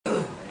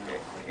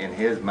in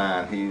his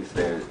mind, he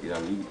says,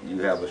 you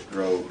have a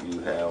stroke, you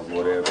have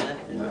whatever,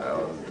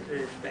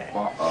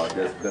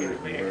 disability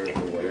from birth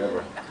or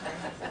whatever,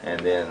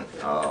 and then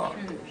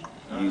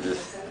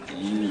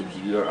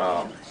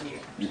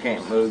you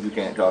can't move, you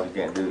can't talk, you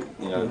can't do,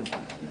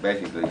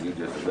 basically you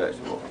just a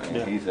vegetable. And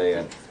he's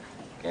saying,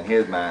 in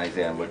his mind, he's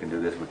saying we can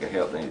do this, we can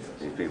help these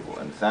people.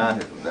 And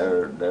scientists,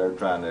 they're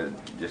trying to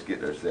just get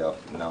themselves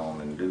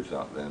known and do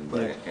something.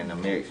 But in the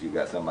mix, you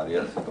got somebody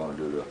else that's going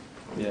to do the.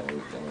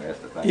 That's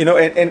the thing.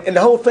 And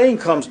the whole thing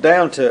comes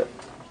down to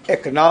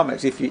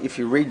economics. If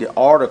you read the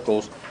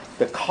articles,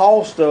 the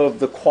cost of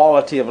the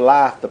quality of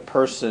life the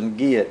person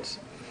gets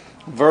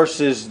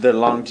versus the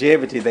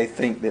longevity they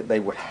think that they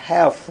would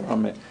have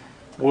from it,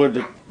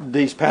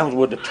 these panels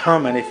will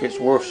determine if it's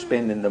worth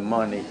spending the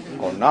money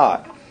or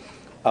not.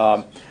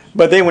 But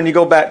then when you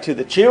go back to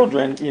the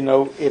children,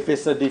 if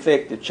it's a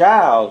defective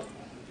child,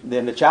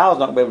 then the child's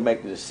not going to be able to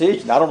make the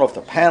decision. I don't know if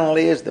the panel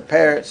is, the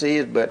parents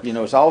is, but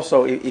it's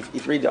also, if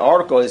you read the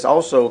article, it's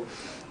also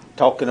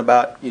talking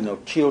about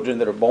children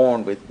that are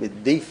born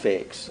with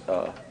defects.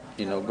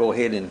 Go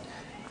ahead and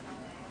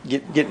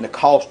getting the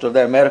cost of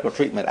their medical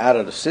treatment out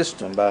of the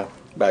system by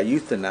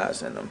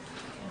euthanizing them.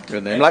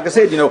 And like I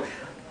said, a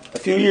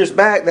few years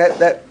back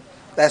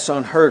that's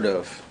unheard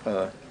of.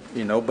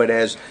 But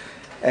as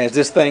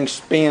this thing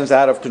spins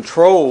out of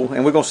control,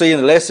 and we're going to see in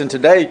the lesson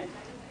today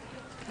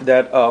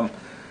that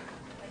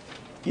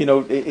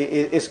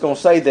it's going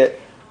to say that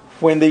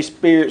when these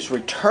spirits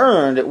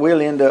return, that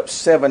we'll end up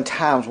 7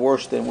 times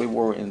worse than we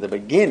were in the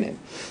beginning.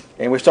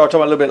 And we started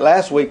talking a little bit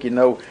last week.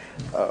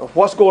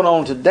 What's going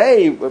on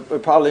today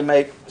would probably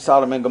make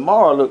Sodom and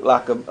Gomorrah look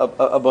like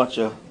a bunch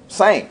of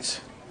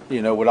saints.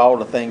 With all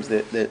the things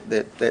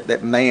that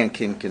man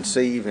can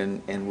conceive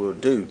and will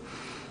do.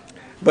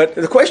 But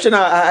the question,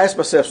 I asked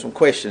myself some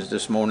questions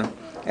this morning,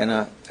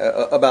 and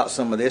about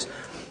some of this.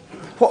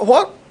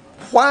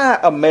 Why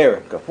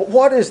America?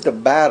 What is the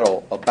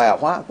battle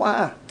about?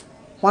 Why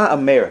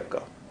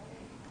America?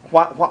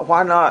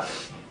 Why not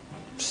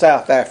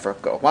South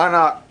Africa? Why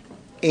not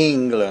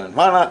England?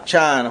 Why not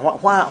China?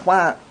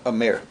 Why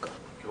America?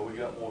 Well, we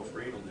got more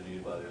freedom than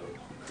anybody else.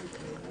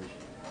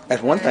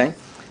 That's one thing.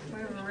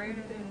 We were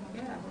rooted in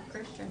a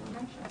Christian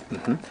nation.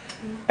 Mm-hmm.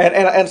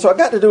 And so I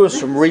got to doing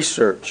some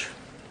research.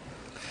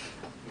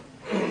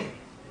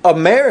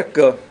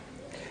 America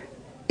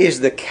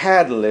is the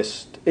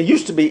catalyst. It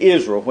used to be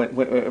Israel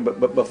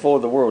but before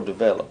the world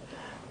developed.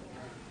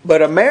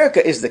 But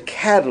America is the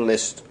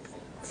catalyst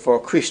for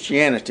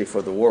Christianity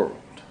for the world.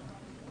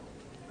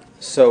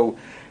 So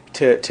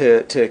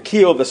to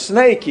kill the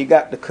snake, you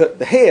got to cut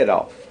the head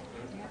off.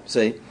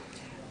 See?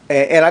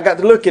 And I got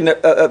to look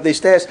at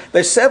these stats.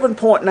 There's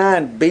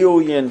 7.9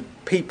 billion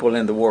people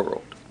in the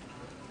world.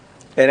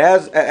 And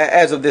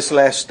as of this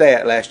last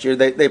year,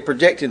 they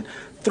projected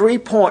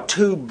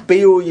 3.2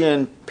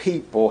 billion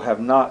people have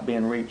not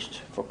been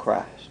reached for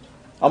Christ.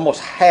 Almost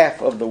half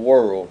of the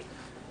world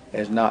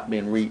has not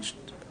been reached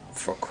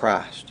for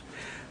Christ.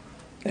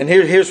 And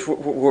here's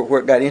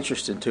where it got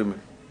interesting to me.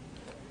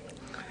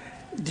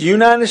 The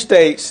United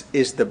States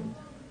is the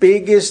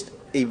biggest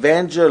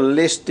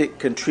evangelistic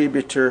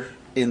contributor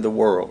in the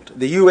world.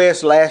 The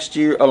U.S. last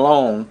year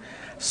alone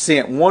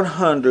sent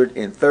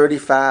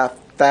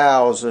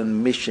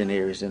 135,000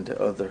 missionaries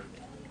into other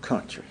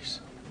countries.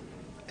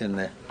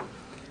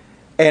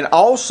 And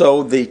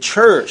also the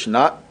church,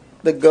 not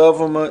the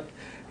government,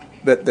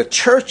 but the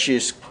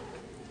churches,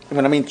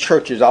 when I mean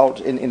churches all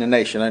in the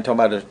nation, I ain't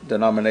talking about a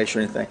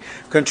denomination or anything,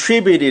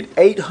 contributed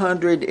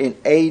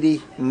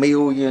 $880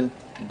 million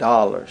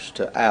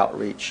to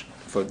outreach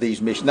for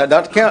these missions. Now,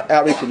 not to count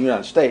outreach in the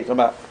United States,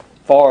 I'm about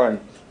foreign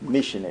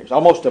missionaries.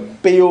 Almost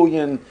 $1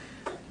 billion.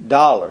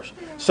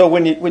 So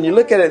when you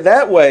look at it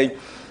that way,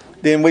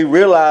 then we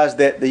realize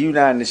that the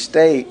United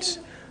States,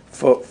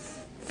 for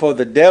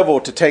the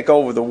devil to take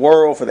over the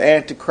world, for the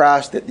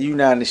Antichrist, that the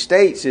United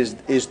States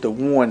is the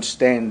one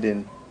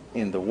standing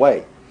in the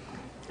way.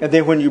 And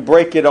then when you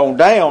break it on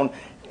down,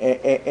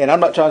 and I'm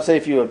not trying to say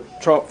if you're a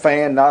Trump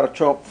fan, not a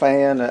Trump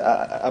fan,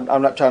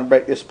 I'm not trying to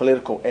break this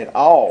political at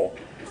all.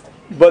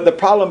 But the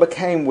problem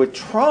became with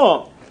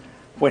Trump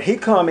when he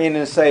come in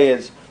and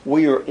says,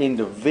 we are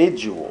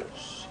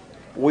individuals.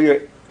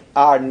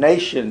 Our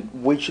nation,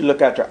 we should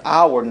look after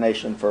our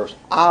nation first,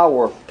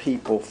 our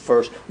people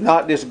first,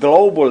 not this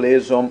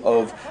globalism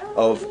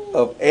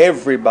of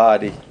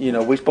everybody.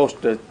 We're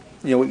supposed to,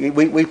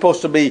 we're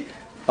supposed to be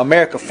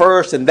America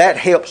first, and that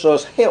helps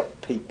us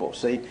help people.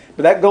 See,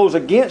 but that goes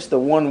against the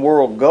one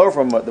world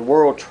government, the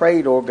World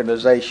Trade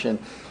Organization,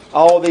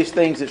 all these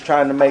things that's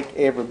trying to make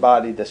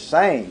everybody the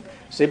same.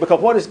 See,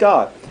 because what is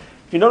God?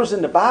 If you notice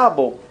in the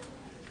Bible,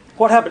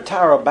 what happened at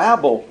Tower of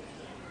Babel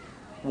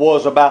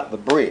was about the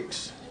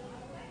bricks.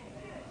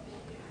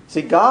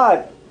 See,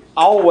 God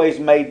always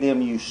made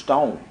them use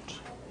stones.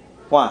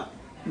 Why?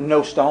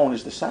 No stone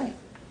is the same.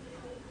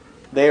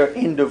 They're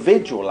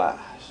individualized.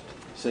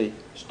 See,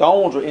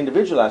 stones are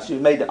individualized. So He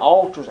made the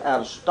altars out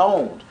of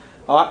stones.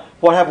 All right.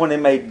 What happened when they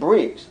made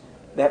bricks?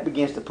 That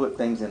begins to put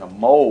things in a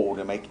mold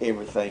and make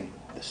everything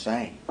the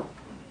same.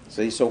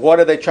 See, so what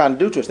are they trying to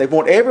do to us? They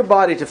want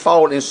everybody to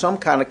fall in some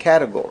kind of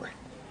category.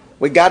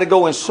 We got to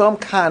go in some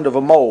kind of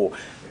a mold.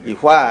 You're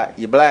white,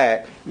 you're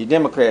black, you're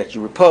Democrat,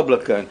 you're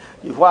Republican,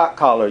 you're white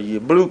collar,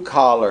 you're blue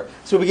collar.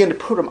 So we begin to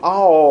put them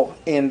all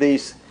in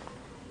these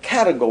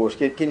categories.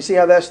 Can you see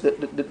how that's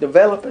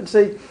developing?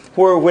 See,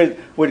 where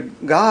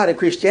with God and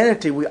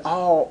Christianity, we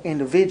all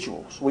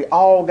individuals. We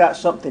all got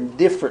something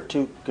different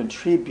to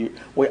contribute.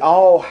 We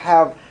all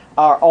have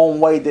our own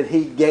way that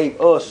He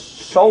gave us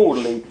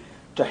solely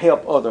to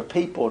help other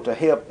people, to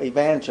help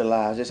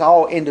evangelize. It's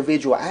all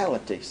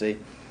individuality, see.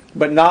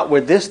 But not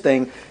with this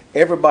thing.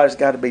 Everybody's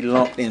got to be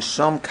lumped in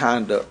some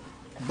kind of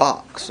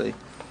box, see.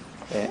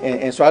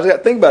 And so I just got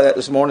to think about that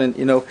this morning,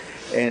 you know.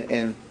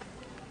 And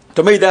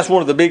to me, that's one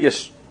of the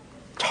biggest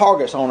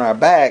targets on our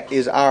back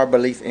is our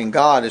belief in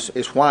God.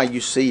 Is why you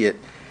see it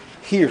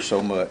here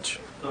so much.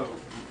 So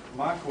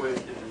my question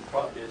is the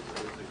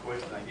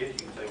question I guess you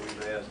can say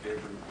we've asked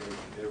every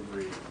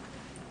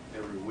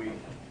week.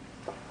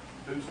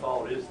 Whose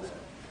fault is that? Is it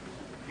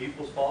the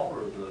people's fault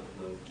or the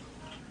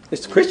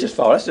It's the Christian's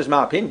fault. That's just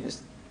my opinion.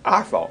 It's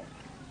our fault.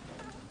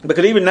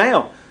 Because even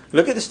now,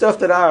 look at the stuff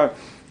that our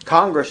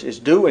Congress is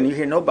doing. You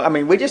hear nobody. I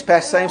mean, we just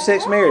passed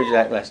same-sex marriage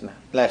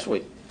last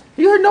week.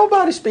 You heard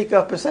nobody speak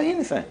up and say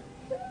anything.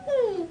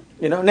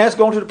 You know, now it's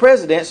going to the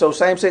president, so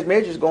same-sex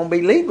marriage is going to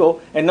be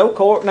legal, and no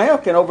court now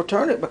can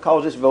overturn it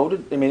because it's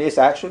voted. I mean, it's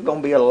actually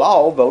going to be a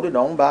law voted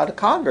on by the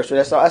Congress. So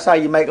that's how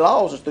you make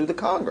laws, is through the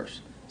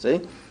Congress.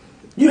 See?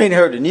 You ain't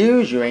heard the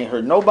news. You ain't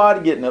heard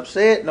nobody getting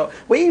upset. No,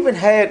 we even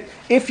had,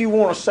 if you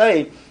want to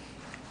say,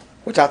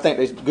 which I think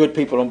there's good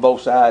people on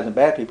both sides and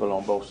bad people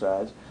on both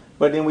sides,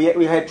 but then we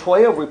had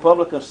 12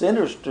 Republican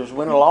senators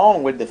went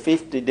along with the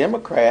 50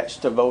 Democrats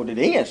to vote it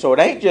in. So it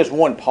ain't just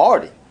one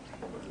party.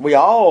 We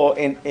all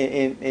in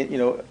you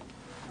know,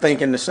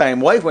 think in the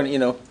same way. When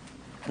you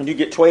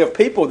get 12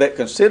 people that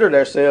consider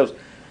themselves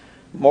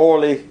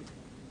morally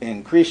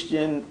and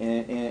Christian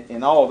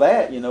and all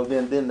that, you know,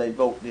 then they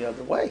vote the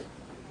other way.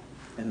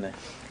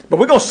 But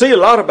we're going to see a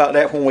lot about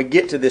that when we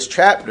get to this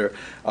chapter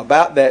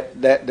about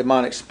that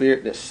demonic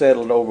spirit that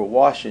settled over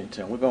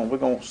Washington. We're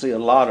going to see a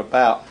lot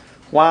about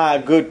why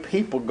good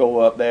people go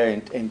up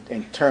there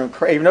and turn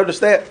crazy. Notice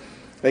that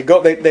they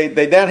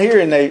down here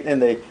and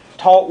they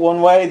talk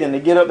one way, then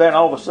they get up there and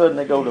all of a sudden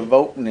they go to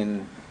voting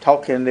and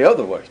talking the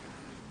other way.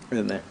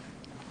 Isn't there?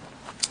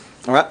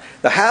 All right,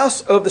 the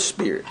house of the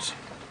spirits.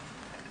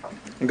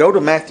 And go to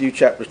Matthew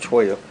chapter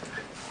 12.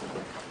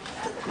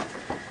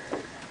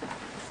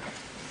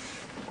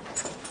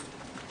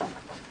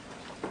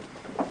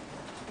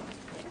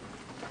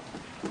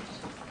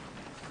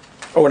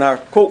 Oh, and our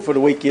quote for the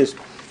week is,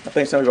 I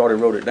think somebody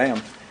already wrote it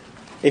down.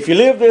 If you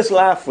live this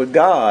life with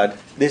God,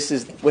 this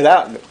is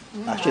without,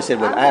 I should have said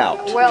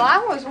without. Well,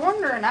 I was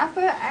wondering, I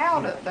put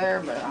out up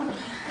there, but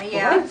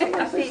Yeah, I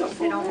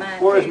fixed it on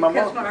mine Where is too, my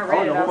because when I marker?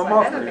 read it, Oh, I was no, like,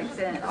 my that marker. doesn't make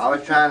sense. I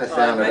was trying to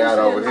sound it out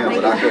over him,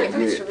 but I couldn't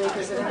get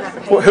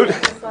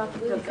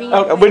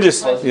it. We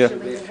just, yeah.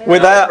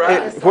 Without,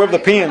 where the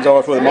pins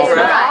are for the marker. It's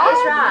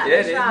right. Yeah,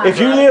 it is. If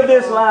you live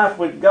this life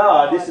with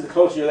God, this is the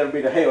closest you'll ever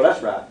be to hell.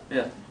 That's right.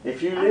 Yeah.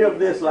 If you live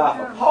this life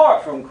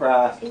apart from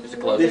Christ, this is the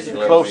closest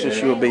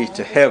closest you'll be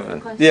to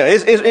heaven. Yeah,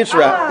 it's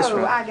right. It's oh,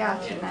 right. I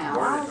got you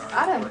now.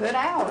 I done put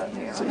out up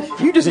here.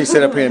 You just need to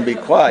sit up here and be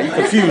quiet. You're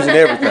confusing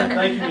everything.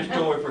 Thank you, Miss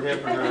Joy, for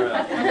helping her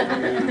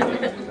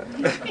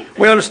out.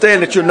 We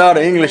understand that you're not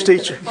an English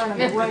teacher.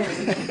 They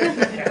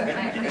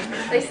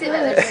sit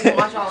there and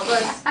watch all of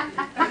us.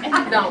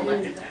 Don't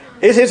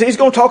they? He's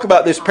going to talk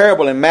about this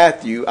parable in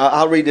Matthew.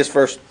 I'll read this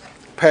first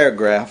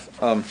paragraph.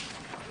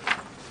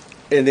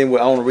 And then I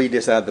want to read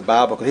this out of the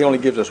Bible because he only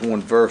gives us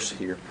one verse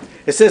here.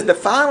 It says, the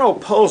final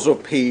puzzle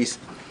piece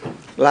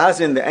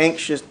lies in the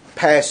anxious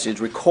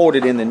passage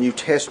recorded in the New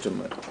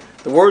Testament.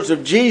 The words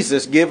of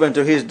Jesus given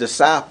to his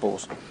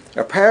disciples,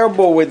 a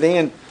parable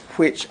within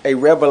which a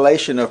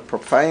revelation of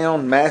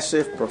profound,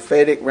 massive,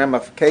 prophetic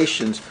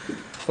ramifications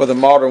for the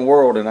modern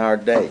world in our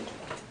day.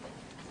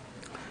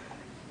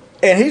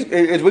 And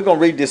as we're going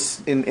to read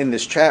this in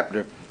this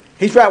chapter,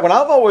 he's right. When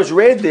I've always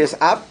read this,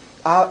 I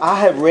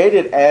have read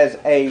it as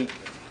a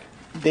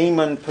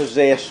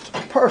demon-possessed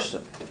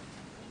person.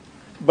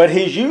 But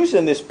he's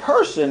using this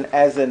person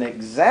as an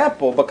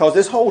example because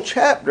this whole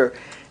chapter,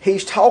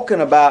 he's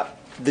talking about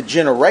the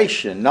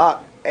generation,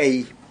 not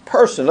a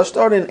person. Let's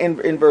start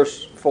in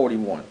verse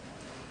 41. It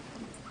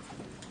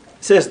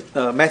says,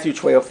 Matthew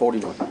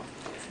 12:41.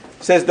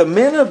 It says, the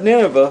men of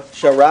Nineveh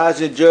shall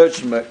rise in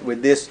judgment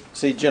with this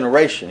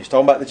generation. He's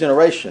talking about the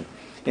generation.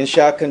 And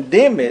shall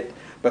condemn it,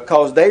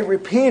 because they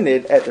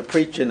repented at the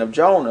preaching of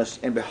Jonas,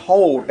 and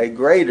behold, a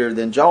greater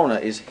than Jonah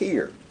is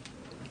here.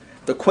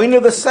 The queen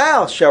of the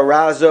south shall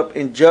rise up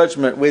in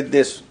judgment with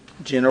this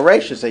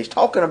generation. So he's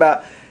talking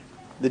about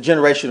the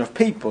generation of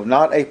people,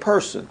 not a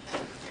person.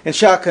 And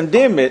shall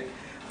condemn it,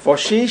 for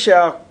she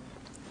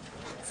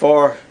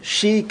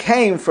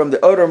came from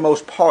the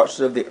uttermost parts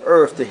of the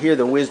earth to hear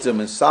the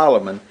wisdom of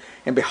Solomon,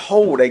 and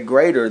behold, a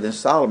greater than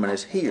Solomon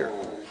is here.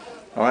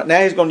 All right,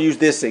 now he's going to use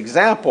this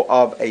example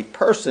of a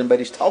person, but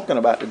he's talking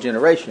about the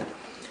generation.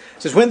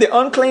 It says, when the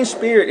unclean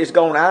spirit is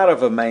gone out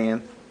of a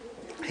man,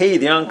 he,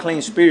 the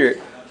unclean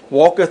spirit,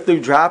 walketh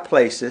through dry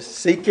places,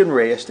 seeking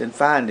rest, and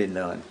finding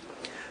none.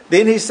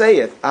 Then he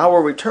saith, I will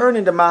return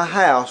into my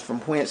house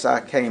from whence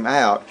I came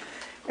out.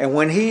 And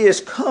when he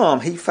is come,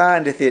 he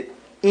findeth it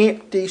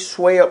empty,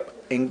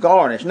 swept, and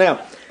garnished.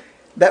 Now,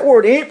 that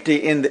word empty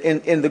in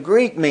the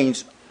Greek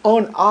means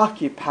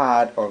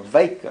unoccupied or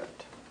vacant.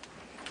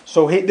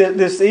 So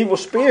this evil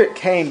spirit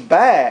came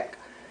back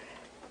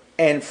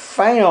and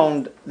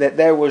found that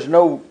there was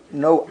no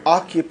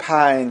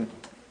occupying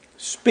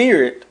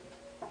spirit,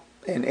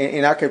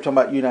 and I kept talking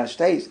about the United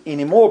States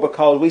anymore,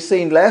 because we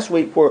seen last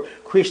week where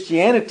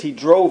Christianity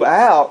drove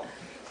out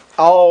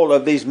all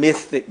of these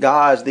mythic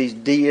gods, these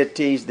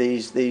deities,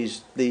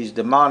 these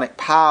demonic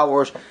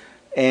powers,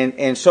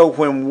 and so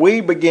when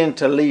we begin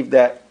to leave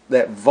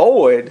that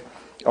void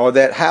or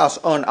that house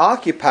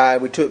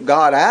unoccupied, we took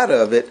God out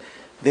of it,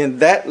 then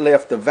that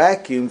left the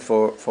vacuum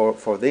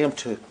for them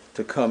to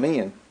come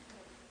in.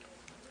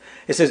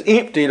 It says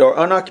emptied or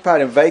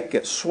unoccupied and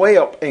vacant,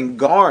 swept and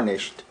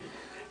garnished.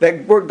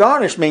 That word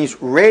garnished means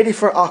ready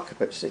for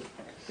occupancy.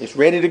 It's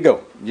ready to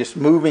go. Just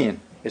move in.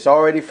 It's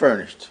already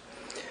furnished.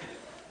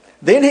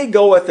 Then he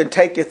goeth and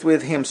taketh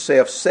with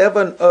himself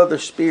 7 other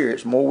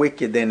spirits more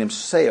wicked than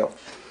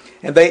himself.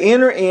 And they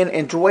enter in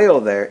and dwell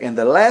there. And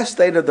the last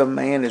state of the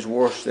man is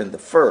worse than the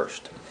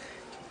first.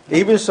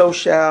 Even so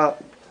shall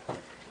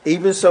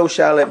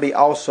it be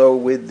also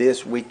with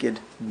this wicked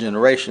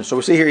generation. So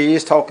we see here he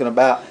is talking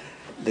about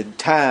the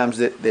times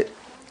that the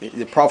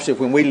prophecy of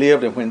when we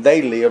lived and when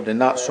they lived, and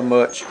not so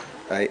much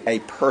a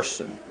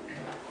person.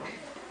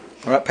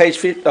 All right, page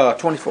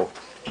 24.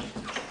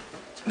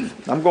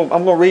 I'm going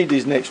to read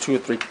these next 2 or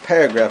 3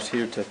 paragraphs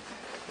here to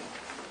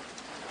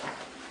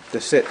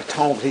set the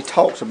tone. He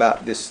talks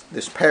about this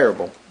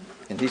parable,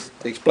 and he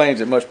explains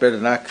it much better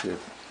than I could.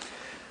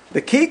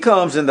 The key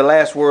comes in the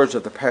last words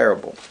of the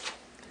parable.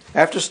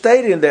 After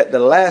stating that the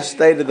last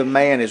state of the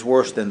man is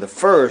worse than the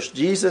first,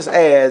 Jesus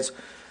adds,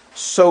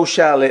 so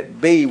shall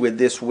it be with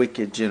this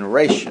wicked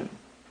generation.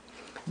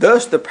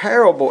 Thus, the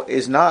parable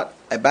is not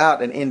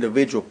about an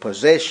individual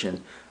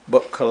possession,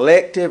 but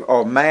collective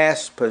or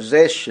mass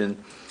possession,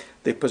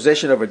 the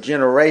possession of a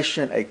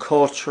generation, a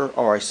culture,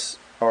 or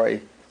a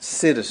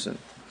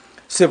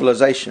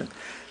civilization.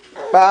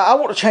 But I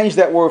want to change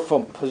that word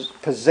from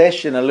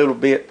possession a little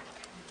bit.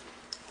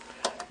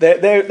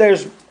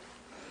 There's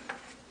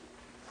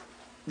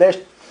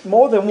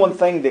more than one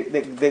thing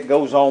that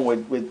goes on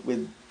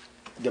with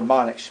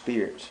demonic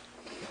spirits.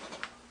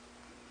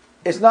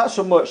 It's not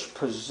so much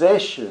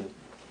possession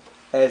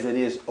as it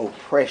is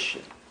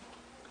oppression.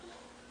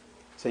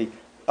 See,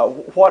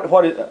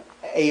 what is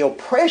a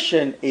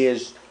oppression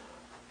is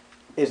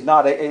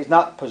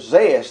not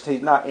possessed.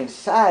 He's not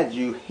inside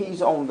you.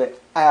 He's on the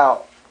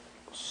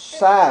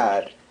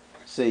outside.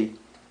 See,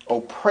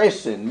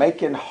 oppressing,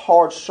 making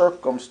hard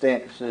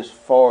circumstances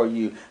for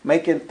you,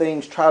 making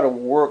things try to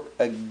work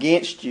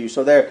against you.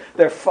 So there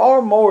are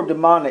far more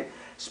demonic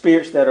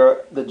spirits that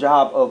are the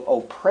job of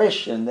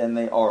oppression than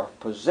they are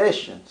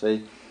possession.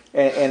 See,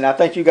 and I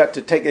think you got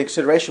to take into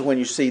consideration when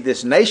you see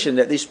this nation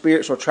that these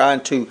spirits are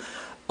trying to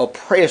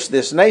oppress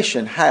this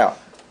nation. How?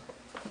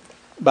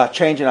 By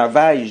changing our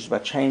values, by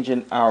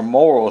changing our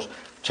morals,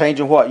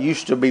 changing what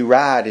used to be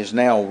right is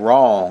now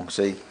wrong.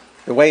 See,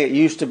 the way it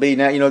used to be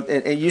now,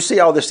 and you see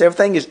all this,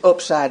 everything is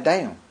upside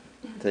down.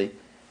 See,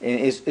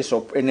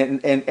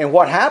 and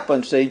what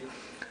happens? See,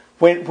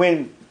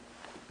 when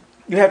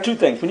you have 2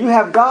 things. When you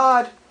have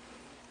God,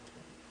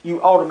 you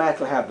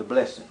automatically have the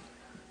blessing.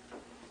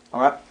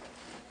 All right?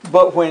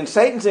 But when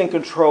Satan's in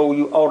control,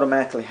 you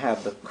automatically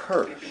have the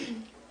curse.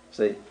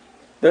 See?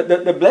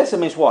 The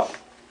blessing means what?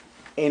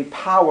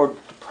 Empowered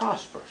to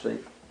prosper. See?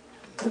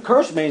 The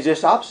curse means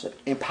just opposite.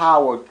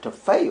 Empowered to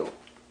fail.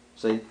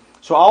 See?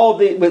 So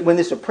when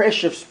this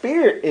oppressive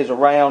spirit is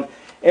around,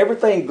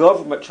 everything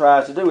government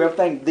tries to do,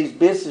 everything these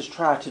businesses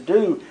try to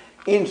do,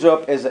 ends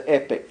up as an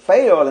epic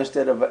fail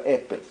instead of an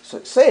epic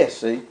success.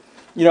 See,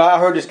 I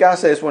heard this guy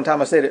say this one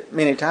time. I said it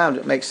many times.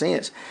 It makes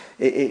sense.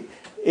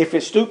 If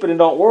it's stupid and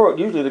don't work,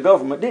 usually the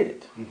government did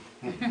it.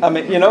 I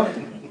mean,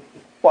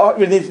 Well,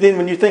 then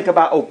when you think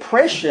about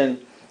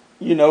oppression,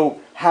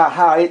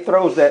 how it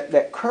throws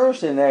that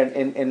curse in there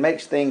and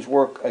makes things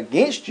work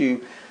against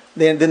you.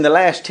 Then the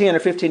last 10 or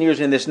 15 years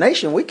in this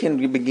nation, we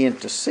can begin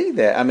to see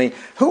that. I mean,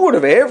 who would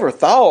have ever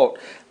thought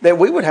that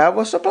we would have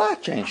a supply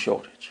chain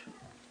shortage?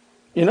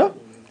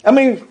 I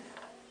mean,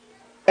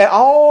 in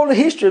all the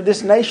history of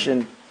this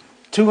nation,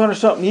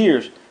 200-something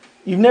years,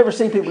 you've never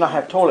seen people not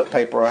have toilet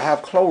paper or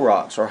have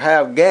Clorox or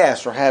have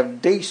gas or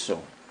have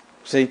diesel.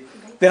 See,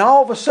 then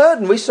all of a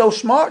sudden we're so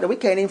smart that we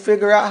can't even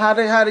figure out how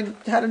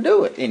to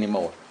do it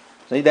anymore.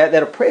 See, that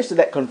oppressive,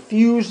 that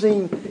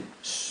confusing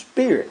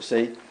spirit.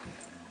 See,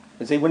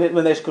 and see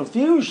when there's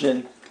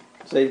confusion,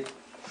 see,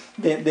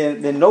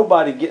 then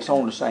nobody gets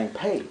on the same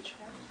page.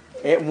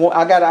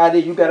 I got an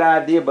idea, you got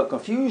an idea, but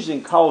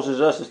confusion causes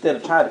us, instead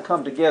of trying to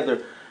come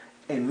together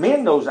and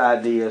mend those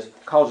ideas,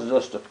 causes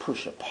us to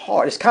push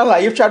apart. It's kind of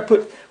like,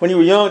 when you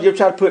were young, you ever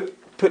tried to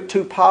put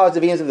two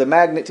positive ends of the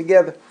magnet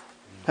together?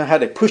 How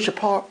they push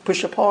apart,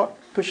 push apart,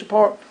 push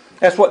apart.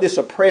 That's what this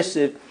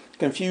oppressive,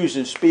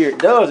 confusing spirit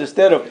does.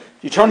 Instead of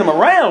you turn them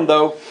around,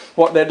 though,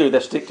 what they do, they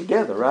stick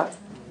together, right?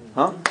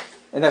 Huh?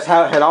 And that's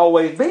how it had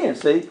always been.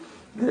 See,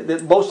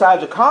 both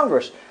sides of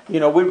Congress, we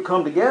would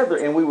come together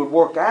and we would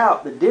work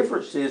out the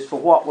differences for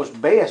what was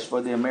best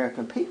for the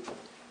American people.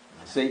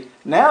 See,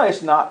 now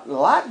it's not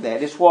like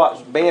that. It's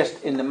what's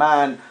best in the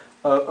mind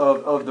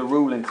of the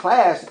ruling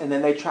class, and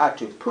then they try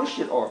to push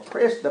it or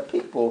oppress the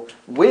people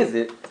with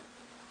it.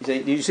 Do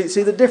you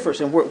see the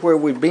difference in where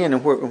we've been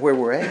and where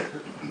we're at?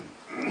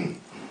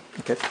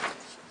 Okay.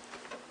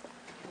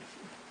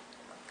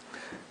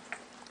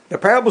 The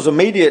parable's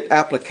immediate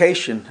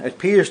application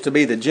appears to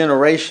be the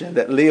generation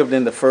that lived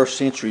in the first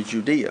century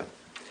Judea.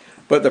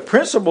 But the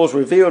principles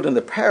revealed in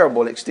the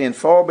parable extend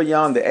far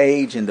beyond the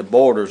age and the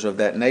borders of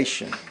that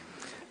nation.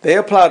 They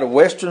apply to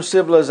Western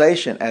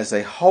civilization as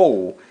a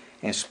whole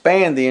and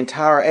span the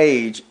entire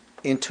age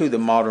into the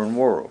modern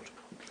world.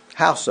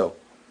 How so?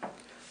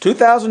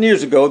 2,000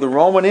 years ago, the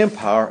Roman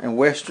Empire and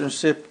Western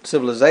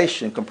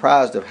civilization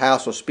comprised of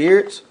house of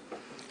spirits,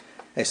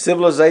 a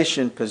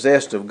civilization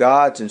possessed of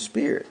gods and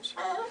spirits.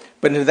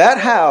 But into that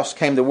house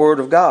came the Word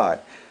of God,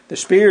 the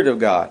Spirit of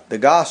God, the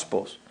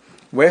Gospels.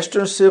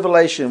 Western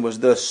civilization was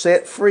thus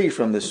set free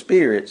from the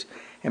spirits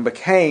and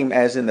became,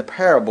 as in the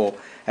parable,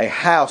 a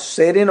house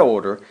set in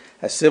order,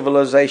 a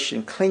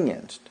civilization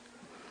cleansed.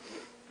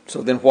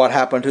 So then what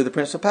happened to the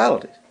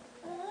principalities?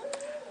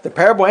 The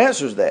parable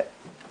answers that.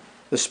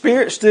 The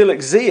spirit still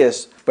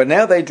exists, but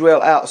now they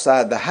dwell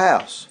outside the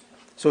house.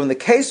 So in the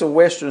case of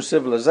Western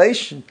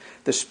civilization,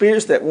 the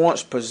spirits that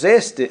once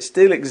possessed it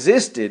still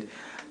existed,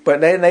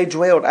 but then they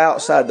dwelled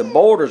outside the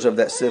borders of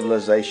that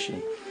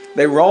civilization.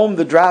 They roamed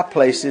the dry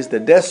places, the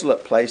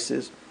desolate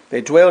places.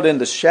 They dwelled in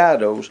the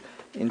shadows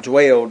and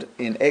dwelled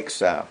in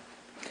exile.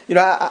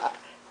 I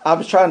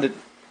was trying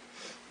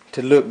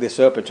to look this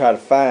up and try to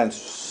find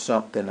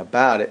something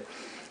about it.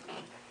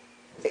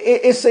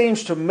 It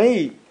seems to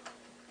me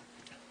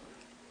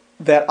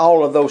that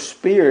all of those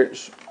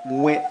spirits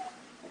went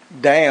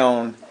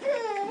down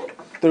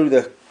through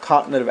the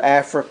continent of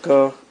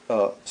Africa,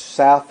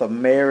 South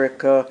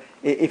America.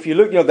 If you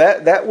look,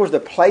 that was the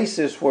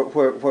places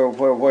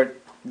where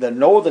the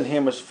northern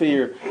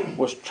hemisphere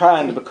was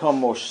trying to become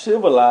more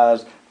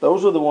civilized.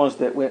 Those are the ones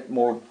that went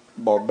more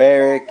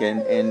barbaric,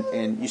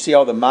 and you see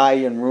all the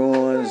Mayan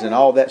ruins and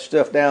all that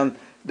stuff down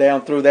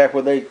through there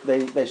where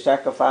they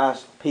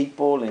sacrificed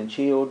people and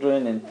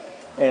children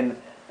and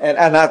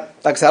I,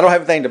 like I said, I don't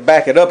have anything to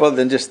back it up other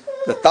than just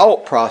the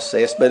thought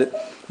process, but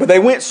they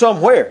went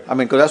somewhere.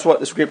 Because that's what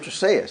the Scripture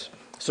says.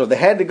 So they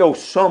had to go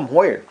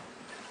somewhere.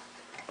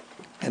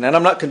 And then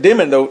I'm not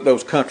condemning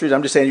those countries.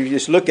 I'm just saying you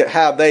just look at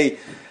how they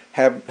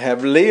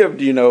have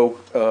lived,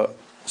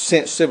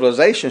 since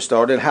civilization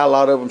started, and how a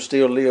lot of them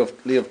still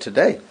live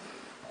today.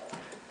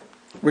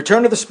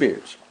 Return to the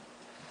spirits.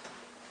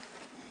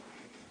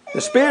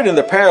 The spirit in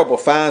the parable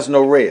finds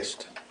no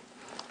rest,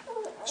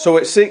 so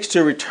it seeks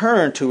to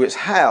return to its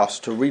house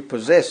to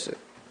repossess it.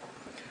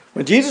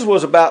 When Jesus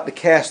was about to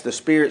cast the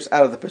spirits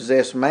out of the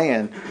possessed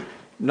man,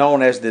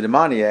 known as the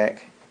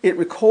demoniac, it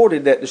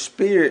recorded that the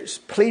spirits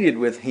pleaded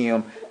with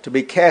him to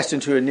be cast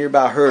into a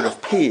nearby herd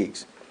of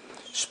pigs.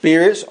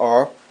 Spirits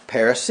are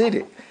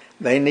parasitic.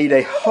 They need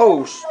a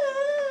host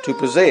to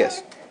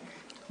possess.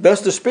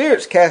 Thus the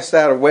spirits cast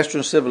out of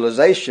Western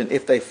civilization,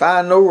 if they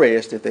find no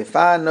rest, if they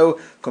find no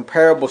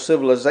comparable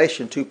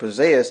civilization to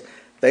possess,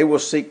 they will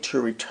seek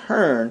to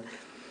return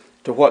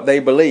to what they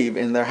believe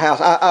in their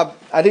house.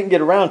 I didn't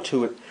get around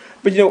to it,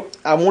 but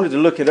I wanted to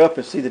look it up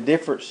and see the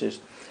differences.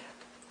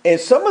 And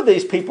some of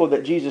these people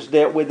that Jesus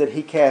dealt with, that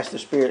he cast the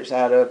spirits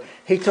out of,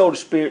 he told the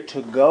spirit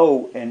to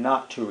go and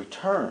not to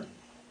return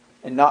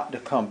and not to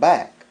come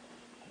back.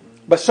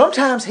 But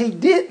sometimes he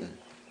didn't.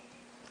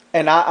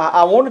 And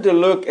I wanted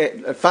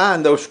to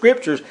find those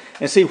scriptures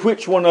and see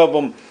which one of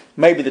them,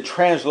 maybe the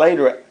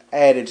translator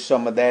added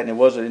some of that and it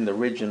wasn't in the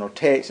original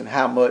text, and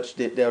how much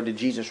did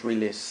Jesus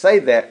really say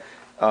that.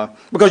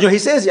 Because he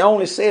says he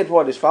only said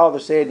what his Father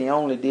said, and he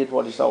only did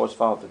what he saw his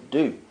Father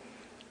do.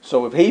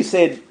 So if he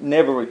said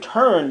never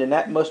returned, then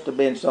that must have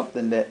been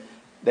something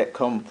that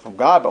come from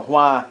God. But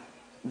why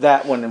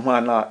that one and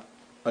why not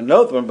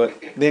another one? But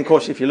then, of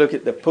course, if you look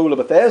at the Pool of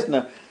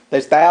Bethesda,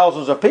 there's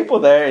thousands of people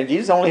there, and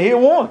Jesus only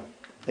healed one.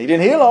 He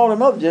didn't heal all of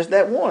them others, just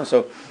that one.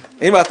 So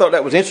anyway, I thought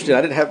that was interesting. I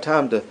didn't have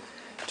time to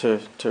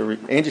read.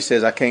 Angie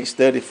says I can't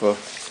study for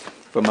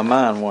my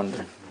mind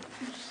wandering.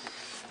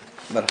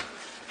 But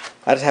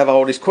I just have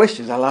all these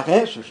questions I like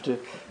answers to.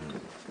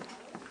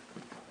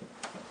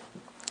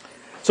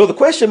 So the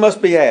question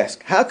must be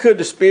asked, how could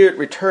the spirit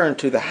return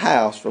to the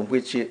house from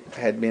which it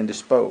had been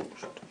disposed?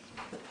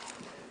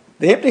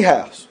 The empty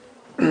house.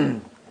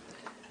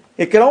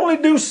 It can only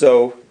do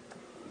so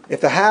if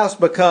the house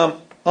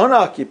become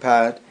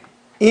unoccupied,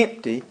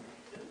 empty,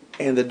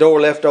 and the door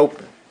left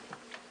open.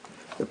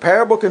 The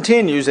parable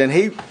continues, and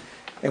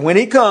when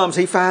he comes,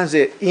 he finds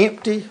it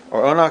empty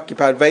or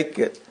unoccupied,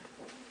 vacant,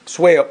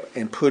 swept,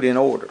 and put in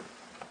order.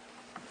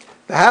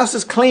 The house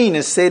is clean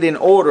and set in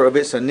order of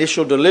its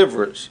initial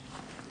deliverance.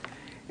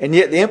 And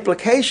yet the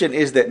implication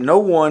is that no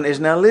one is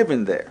now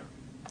living there.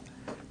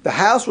 The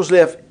house was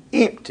left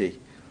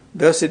empty,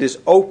 thus it is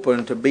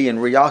open to being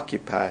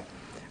reoccupied.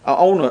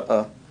 I want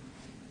to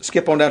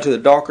skip on down to the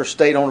darker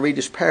state. I want to read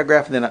this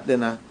paragraph, and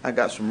then I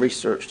got some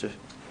research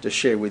to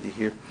share with you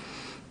here.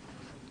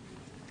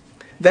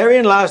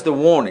 Therein lies the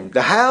warning.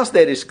 The house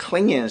that is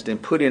cleansed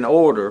and put in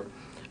order,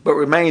 but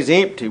remains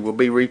empty, will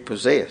be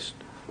repossessed.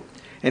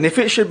 And if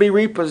it should be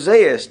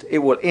repossessed, it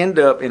will end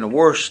up in a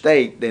worse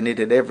state than it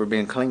had ever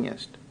been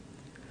cleansed.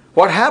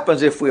 What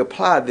happens if we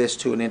apply this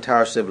to an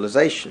entire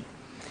civilization?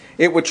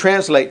 It would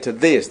translate to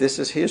this. This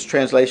is his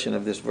translation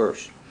of this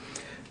verse.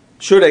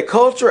 Should a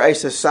culture, a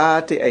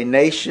society, a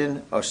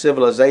nation, or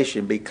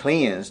civilization be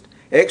cleansed,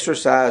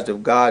 exorcised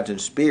of gods and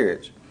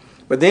spirits,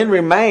 but then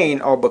remain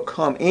or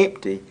become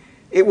empty,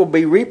 it will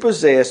be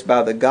repossessed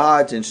by the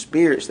gods and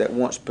spirits that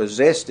once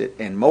possessed it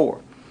and more.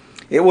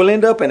 It will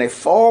end up in a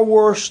far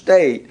worse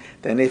state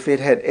than if it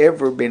had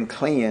ever been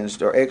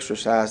cleansed or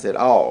exorcised at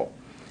all.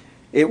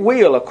 It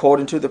will,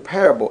 according to the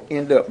parable,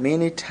 end up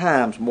many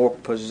times more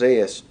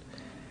possessed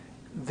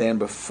than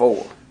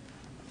before.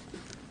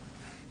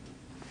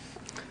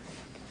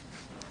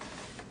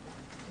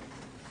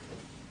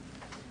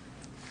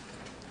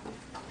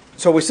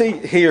 So we see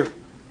here,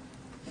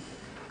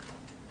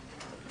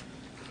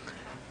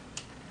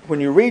 when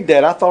you read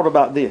that, I thought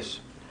about this.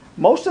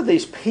 Most of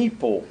these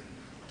people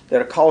that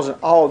are causing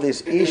all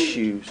these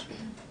issues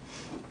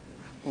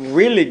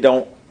really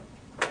don't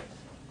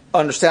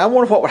understand. I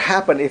wonder what would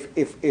happen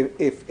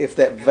if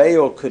that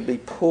veil could be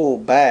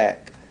pulled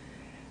back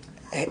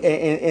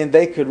and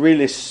they could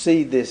really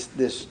see this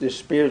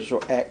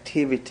spiritual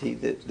activity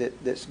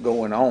that's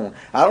going on.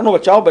 I don't know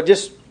about y'all, but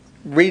just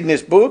reading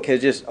this book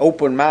has just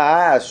opened my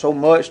eyes so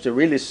much to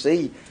really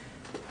see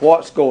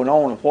what's going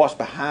on and what's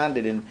behind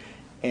it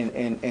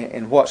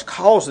and what's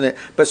causing it.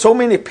 But so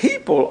many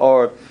people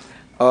are,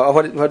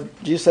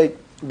 what do you say,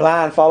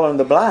 blind following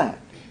the blind.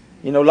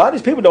 You know, a lot of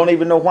these people don't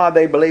even know why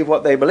they believe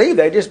what they believe.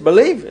 They just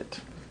believe it.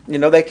 You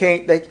know, they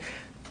can't.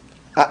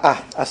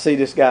 I see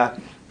this guy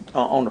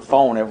on the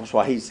phone every once in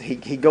a while.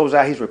 He goes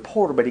out. He's a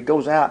reporter, but he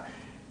goes out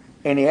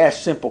and he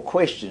asks simple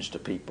questions to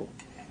people,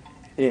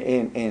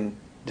 and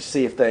to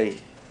see if they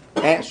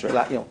answer.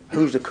 Like, you know,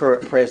 who's the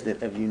current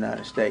president of the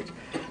United States?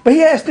 But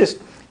he asked this.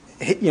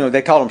 You know,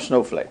 they call them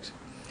snowflakes.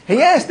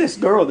 He asked this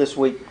girl this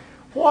week,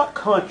 what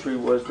country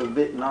was the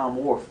Vietnam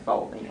War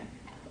fought in?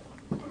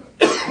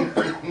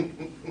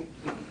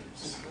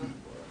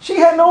 She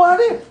had no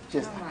idea.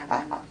 Just,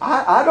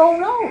 I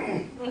don't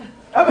know.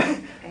 I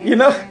mean, you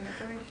know,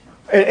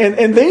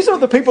 and these are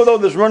the people, though,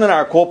 that's running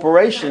our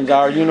corporations,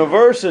 our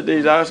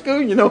universities, our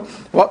schools. You know,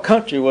 what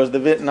country was the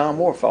Vietnam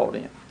War fought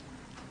in?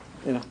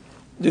 You know,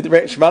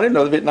 somebody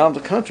know that Vietnam's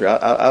a country.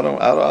 I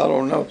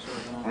don't know.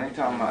 When you're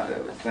talking about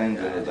the things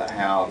in the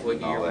house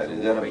and all that,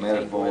 is that a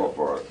metaphor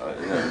for,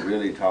 is that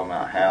really talking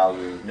about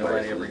houses,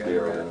 places,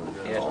 buildings?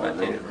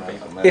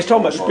 It's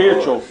talking about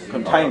spiritual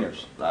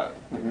containers. Like,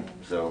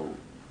 so,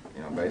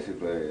 you know,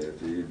 basically,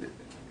 if you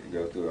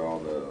go through all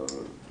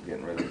the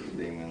getting rid of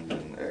the demons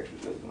and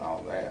exorcisms and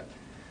all that,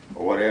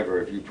 or whatever,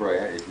 if you pray,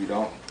 if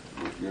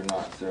you're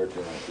not searching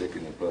and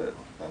seeking to put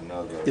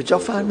another... Did y'all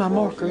find my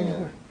marker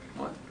anywhere?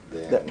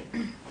 Then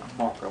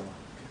marker.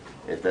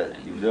 if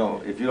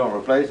you don't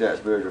replace that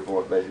spiritual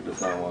force, basically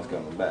someone's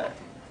coming back.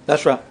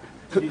 That's right.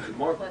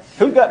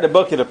 Who got the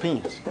bucket of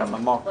pens? Got my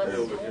marker.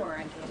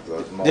 So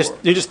it's more.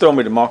 You just throw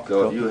me the marker.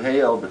 So if you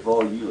held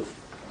before you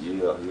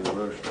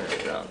were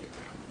stressed out.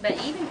 But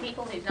even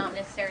people who's not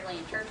necessarily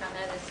in church, I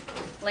know this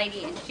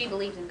lady, and she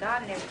believes in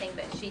God and everything,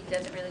 but she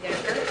doesn't really go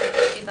to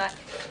church. She's like,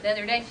 the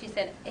other day she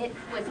said, it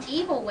was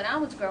evil when I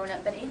was growing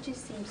up, but it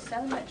just seems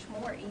so much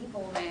more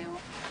evil now.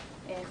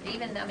 And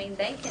even, I mean,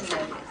 they can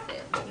notice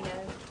it, you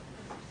know.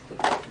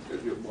 I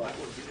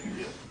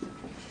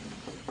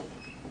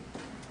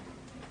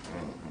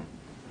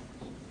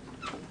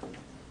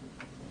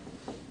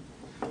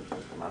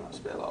might not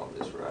spell all of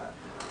this right.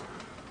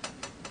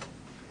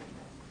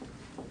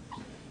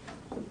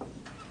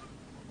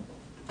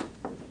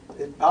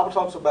 The Bible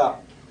talks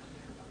about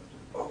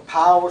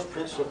powers,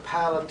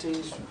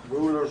 principalities,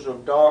 rulers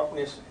of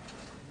darkness.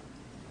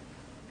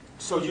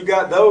 So you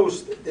got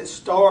those that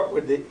start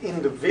with the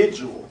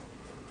individual.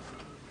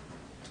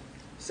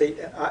 See,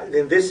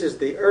 then this is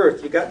the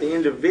earth. You got the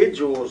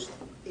individuals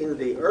in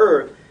the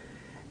earth,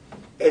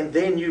 and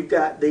then you've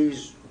got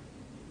these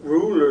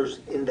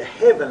rulers in the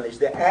heavenlies,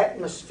 the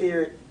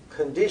atmospheric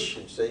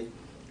conditions. See,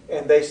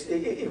 and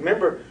they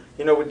remember,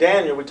 you know, with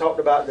Daniel we talked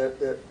about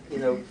the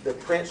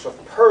prince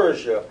of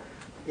Persia.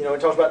 You know,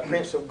 it talks about the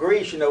prince of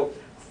Greece. You know,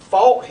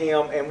 fought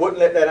him and wouldn't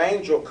let that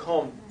angel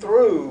come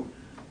through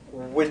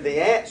with the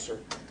answer.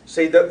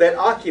 See, that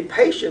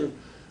occupation,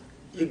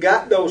 you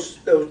got those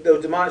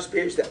demonic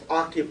spirits that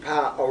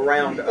occupy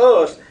around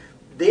us.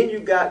 Then you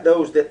got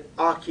those that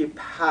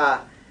occupy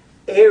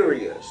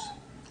areas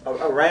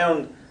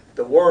around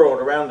the world,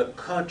 around the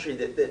country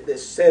that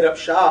set up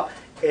shop,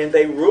 and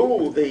they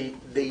rule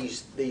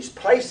these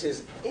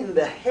places in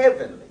the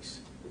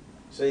heavenlies.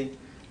 see,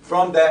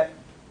 from that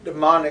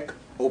demonic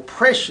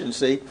oppression,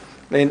 see.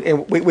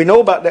 And we know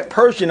about that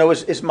Persia,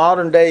 it's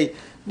modern day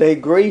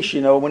Greece,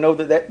 we know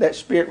that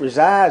spirit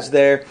resides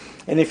there.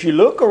 And if you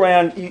look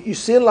around, you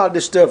see a lot of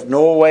this stuff,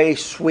 Norway,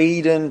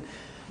 Sweden,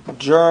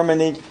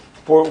 Germany,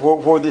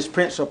 where this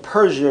prince of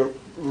Persia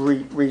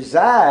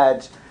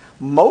resides.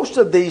 Most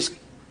of these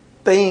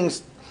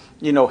things,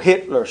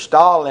 Hitler,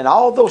 Stalin,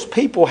 all those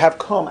people have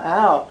come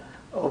out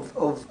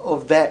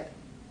of that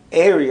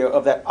area,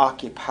 of that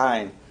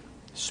occupying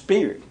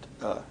spirit.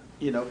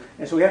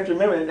 And so we have to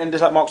remember, and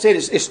just like Mark said,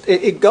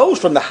 it goes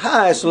from the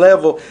highest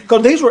level,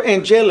 because these were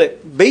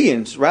angelic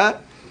beings, right?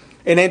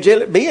 And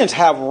angelic beings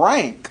have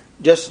rank,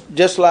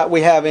 just like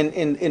we have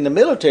in the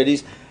military.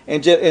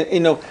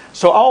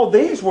 So all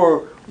these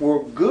were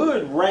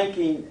good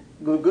ranking,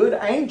 good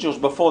angels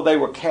before they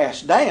were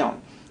cast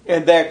down,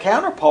 and their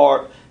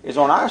counterpart is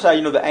on our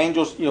side. The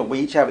angels. We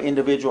each have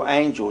individual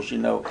angels.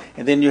 And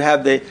then you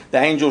have the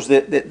angels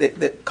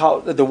that call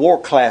the war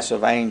class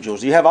of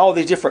angels. You have all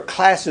these different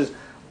classes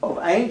of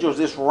angels,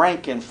 this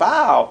rank and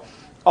file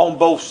on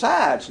both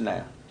sides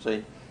now.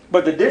 See,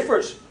 but the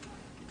difference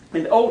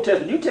in the Old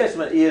Testament, New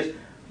Testament is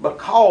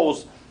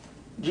because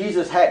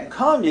Jesus hadn't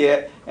come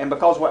yet, and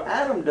because what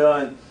Adam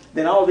done,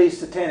 then all these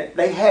satanic,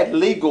 they had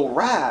legal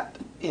right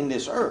in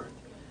this earth.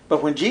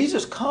 But when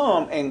Jesus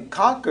come and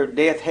conquered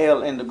death,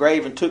 hell, and the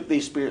grave, and took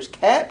these spirits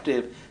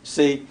captive,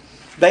 see,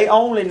 they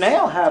only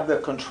now have the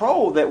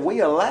control that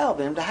we allow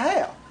them to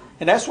have.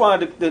 And that's why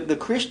the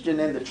Christian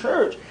and the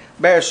church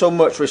bear so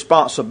much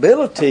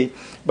responsibility,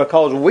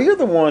 because we're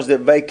the ones that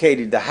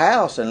vacated the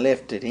house and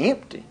left it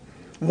empty.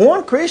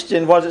 One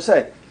Christian, what does it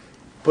say?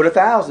 Put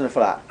 1,000 to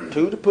flight.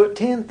 2 to put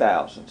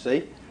 10,000.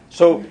 See?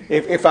 So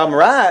if I'm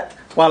right,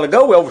 a while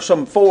ago, over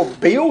some 4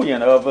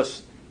 billion of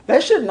us, there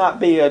should not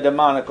be a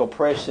demonic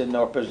oppression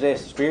or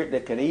possessed spirit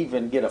that could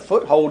even get a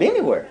foothold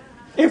anywhere,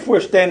 if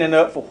we're standing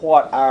up for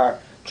what our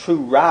true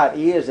right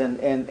is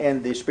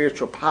and the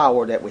spiritual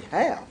power that we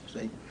have.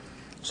 See?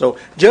 So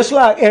just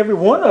like every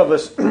one of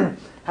us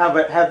have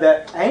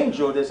that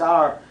angel that's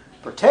our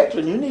protector,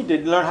 and you need to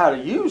learn how to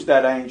use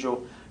that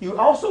angel, you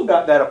also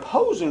got that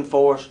opposing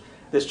force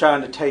that's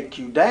trying to take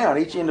you down.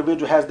 Each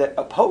individual has that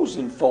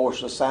opposing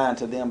force assigned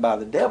to them by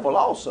the devil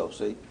also,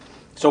 see.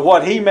 So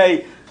what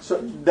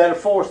that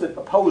force that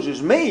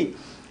opposes me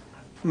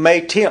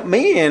may tempt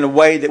me in a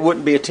way that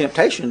wouldn't be a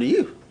temptation to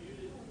you.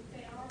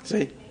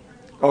 See?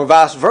 Or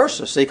vice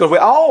versa, see? Because we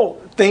all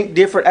think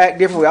different, act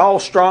different. We're all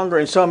stronger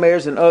in some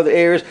areas than other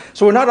areas.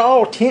 So we're not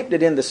all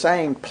tempted in the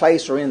same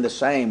place or in the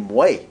same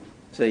way.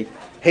 See?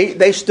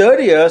 They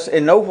study us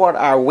and know what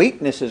our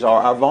weaknesses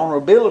are, our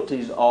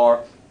vulnerabilities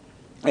are.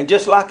 And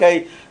just like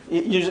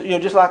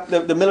just like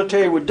the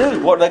military would do,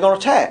 what are they going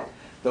to attack?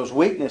 Those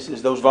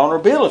weaknesses, those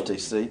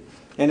vulnerabilities, see?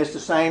 And it's the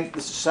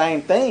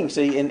same thing,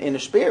 see, in the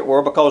spirit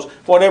world, because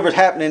whatever's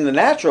happening in the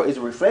natural is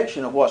a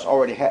reflection of what's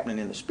already happening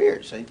in the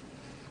spirit, see?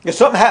 If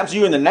something happens to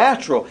you in the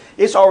natural,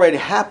 it's already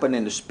happened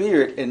in the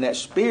spirit, and that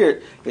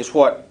spirit is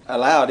what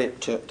allowed it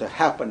to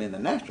happen in the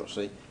natural,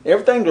 see?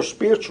 Everything is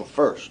spiritual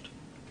first.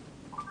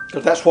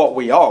 Because that's what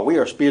we are. We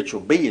are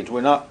spiritual beings.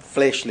 We're not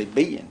fleshly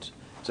beings,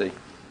 see?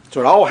 So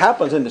it all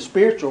happens in the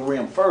spiritual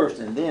realm first,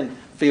 and then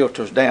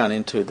filters down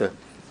into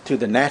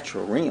the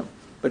natural realm.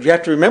 But you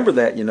have to remember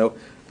that,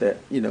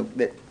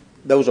 that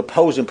those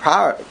opposing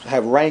powers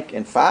have rank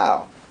and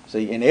file.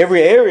 See, and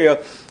every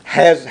area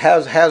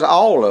has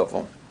all of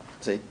them.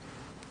 See,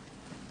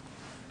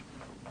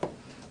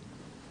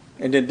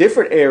 and then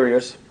different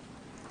areas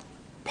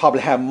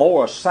probably have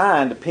more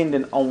assigned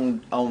depending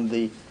on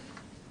the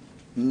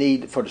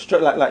need for the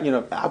structure. Like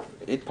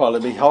it'd probably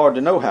be hard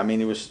to know how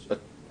many was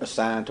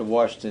assigned to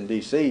Washington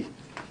D.C.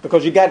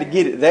 because you got to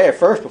get it there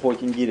first before you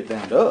can get it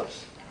down to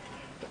us.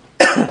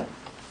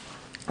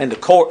 And the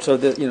courts are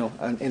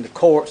and the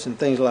courts and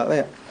things like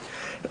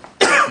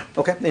that.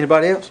 Okay,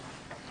 anybody else?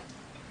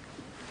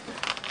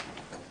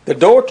 The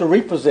door to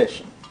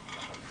repossession.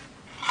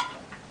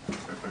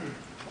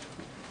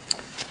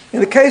 In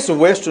the case of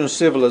Western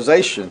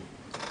civilization,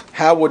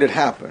 how would it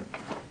happen?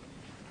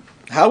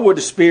 How would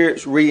the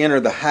spirits re-enter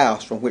the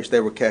house from which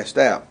they were cast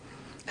out?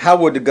 How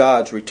would the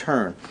gods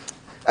return?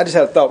 I just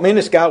had a thought. Me and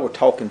this guy were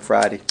talking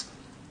Friday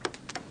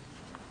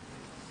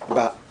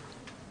about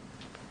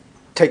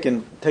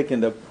taking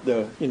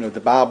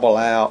the Bible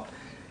out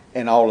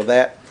and all of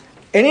that.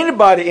 And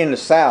anybody in the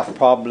South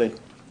probably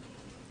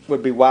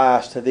would be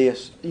wise to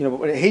this.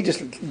 He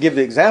just give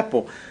the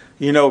example.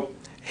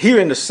 Here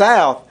in the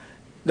South,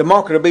 the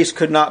mark of the beast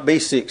could not be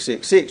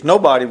 666.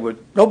 Nobody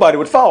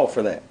would fall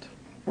for that,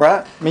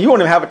 right? I mean, you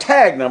won't even have a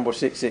tag number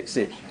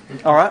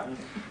 666. All right.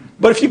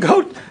 But if you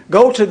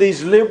go to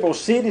these liberal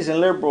cities and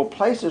liberal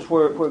places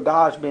where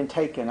God's been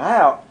taken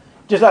out,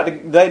 just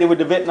like they did with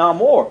the Vietnam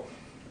War,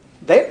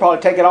 they'd probably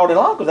take it all day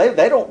long because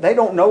they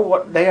don't know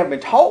what they haven't been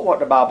taught what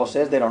the Bible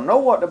says. They don't know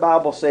what the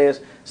Bible says.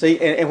 See,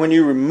 and when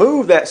you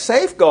remove that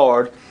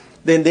safeguard,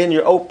 then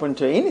you're open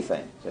to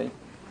anything. See,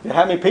 and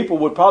how many people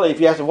would probably,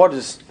 if you ask them what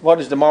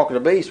is the mark of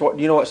the beast, do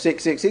you know what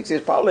 666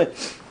 is? Probably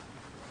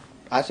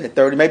I say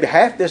 30, maybe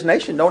half this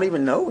nation don't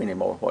even know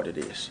anymore what it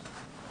is.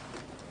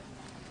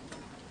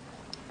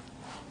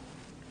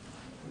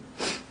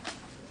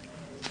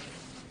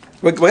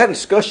 We had a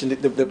discussion.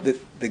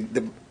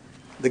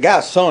 The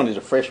guy's son is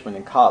a freshman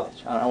in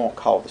college. I won't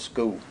call the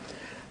school.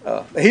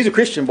 He's a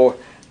Christian boy,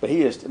 but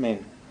he is. I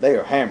mean, they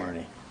are hammering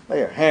him.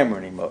 They are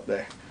hammering him up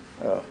there.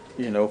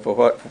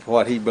 For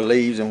what he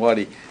believes and what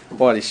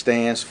he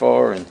stands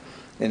for, and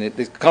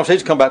the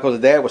conversation come back because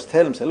the dad was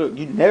telling him, "Say, look,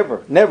 you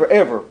never,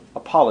 ever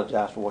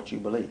apologize for what you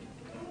believe.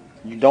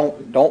 You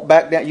don't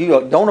back down. You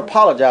don't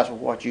apologize for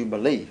what you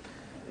believe.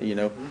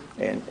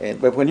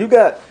 But when you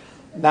got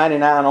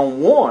 99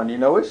 on 1,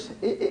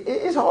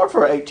 it's hard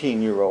for an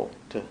 18-year-old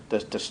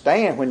to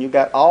stand when you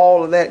got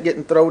all of that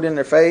getting thrown in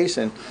their face,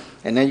 and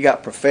then you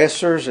got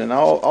professors and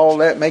all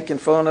that making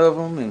fun of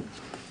them. And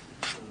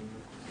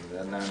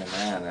that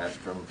 99, that's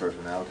from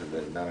personality.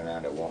 That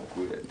 99 that won't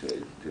quit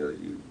till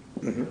you.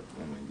 I mean,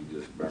 you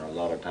just burn a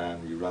lot of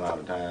time. You run out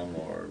of time,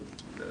 or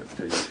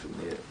till you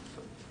submit.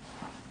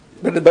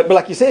 So. But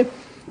like you said,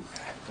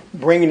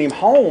 bringing him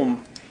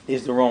home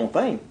is the wrong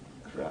thing.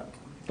 That's right.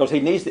 Because he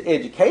needs the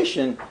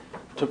education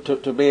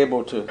to be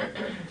able to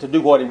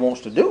do what he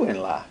wants to do in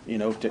life.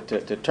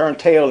 To turn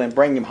tail and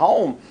bring him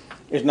home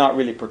is not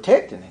really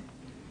protecting him.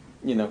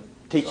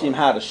 Teaching him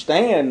how to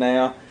stand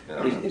now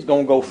is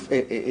going to go.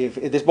 If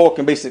this boy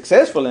can be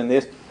successful in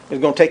this, it's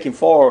going to take him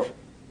far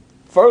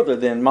further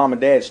than mom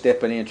and dad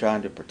stepping in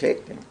trying to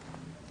protect him.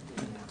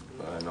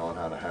 By knowing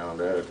how to handle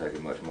that, it'll take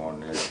him much more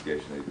than the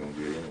education he's going to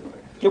get anyway.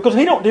 Because if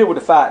he don't deal with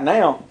the fight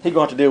now, he's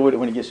going to have to deal with it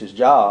when he gets his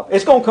job.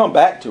 It's going to come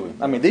back to him.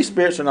 I mean, these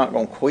spirits are not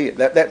going to quit.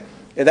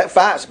 That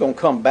fight's going to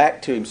come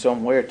back to him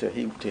somewhere,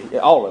 to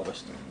all of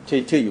us,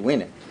 till you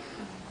win it.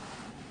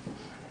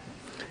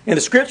 In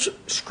the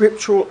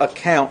scriptural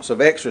accounts of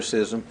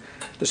exorcism,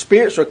 the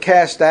spirits are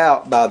cast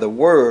out by the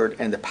word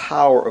and the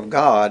power of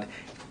God,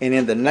 and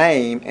in the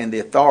name and the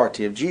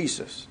authority of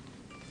Jesus.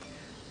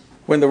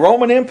 When the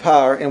Roman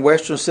Empire and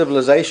Western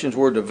civilizations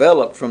were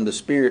developed from the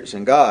spirits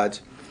and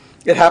gods,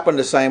 it happened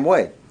the same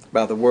way,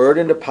 by the word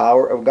and the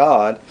power of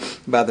God,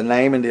 by the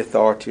name and the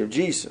authority of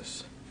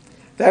Jesus.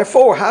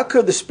 Therefore, how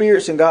could the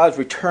spirits and gods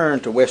return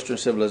to Western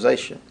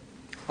civilization?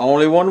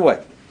 Only one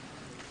way.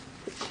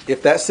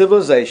 If that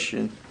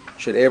civilization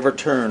should ever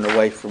turn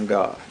away from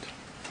God.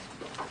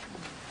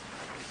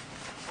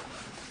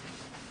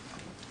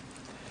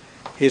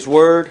 His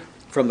word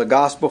from the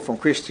gospel, from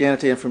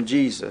Christianity, and from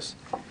Jesus.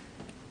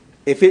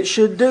 If it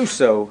should do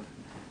so,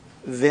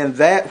 then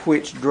that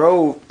which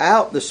drove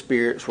out the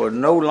spirits will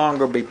no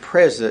longer be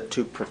present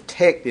to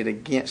protect it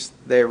against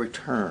their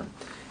return.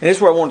 And this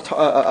is where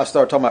I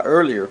started talking about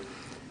earlier,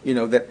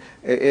 that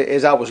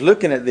as I was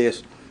looking at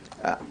this,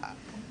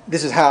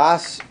 this is how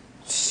I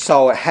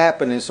saw it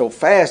happening so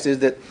fast, is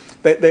that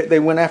they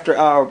went after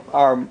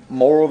our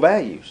moral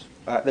values.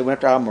 They went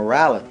after our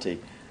morality.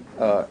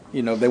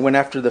 They went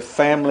after the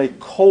family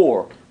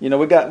core. We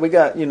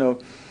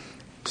got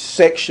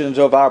sections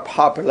of our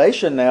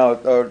population now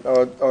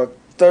are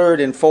third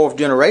and fourth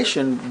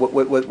generation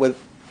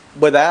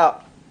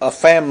without a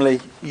family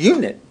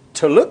unit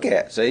to look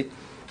at. See,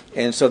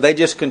 and so they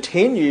just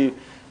continue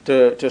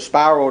to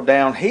spiral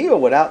downhill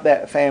without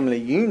that family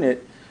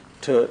unit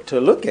to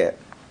look at.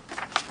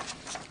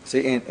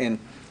 See, and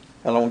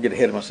I don't want to get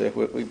ahead of myself.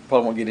 We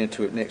probably won't get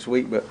into it next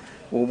week, but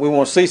we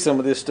want to see some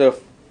of this stuff.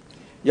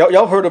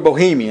 Y'all heard of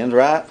Bohemians,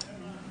 right?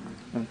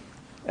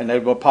 And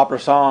they've got a popular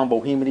song,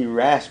 Bohemian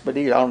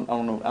Rhapsody. I don't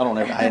know.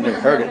 I ain't never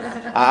heard it.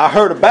 I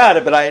heard about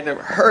it, but I ain't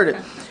never heard it.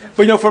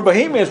 But for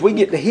Bohemians, we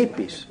get the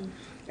hippies,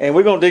 and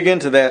we're going to dig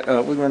into that.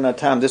 We're running out of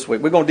time this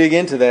week. We're going to dig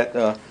into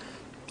that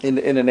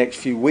in the next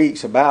few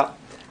weeks about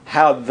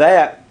how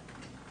that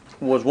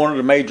was one of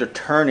the major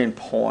turning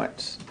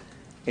points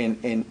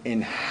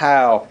in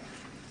how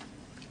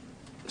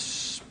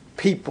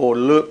people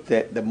looked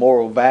at the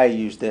moral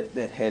values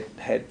that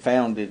had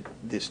founded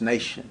this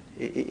nation.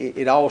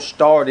 It all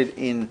started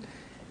in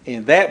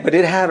that, but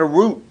it had a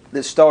root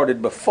that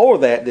started before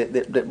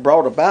that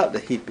brought about the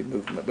hippie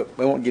movement. But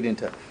we won't get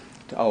into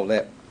all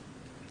that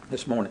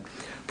this morning.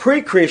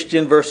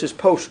 Pre-Christian versus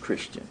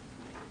post-Christian.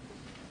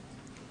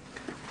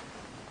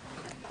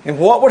 And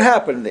what would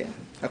happen then?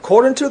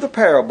 According to the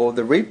parable,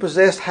 the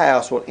repossessed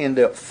house will end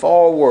up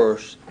far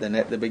worse than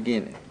at the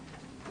beginning.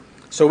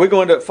 So we're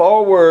going to end up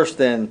far worse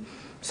than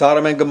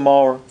Sodom and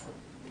Gomorrah,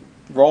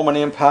 Roman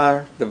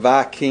Empire, the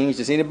Vikings.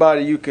 There's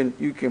anybody you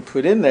can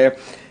put in there.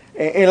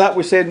 And like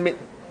we said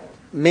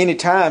many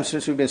times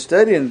since we've been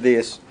studying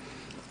this,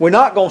 we're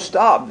not going to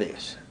stop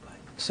this.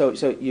 So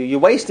your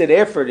wasted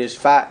effort is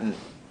fighting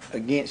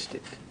against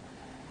it.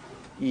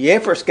 Your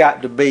effort's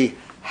got to be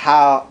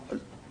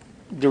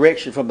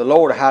direction from the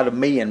Lord, how do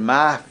me and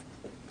my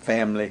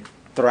family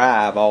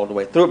thrive all the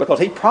way through, because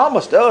He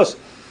promised us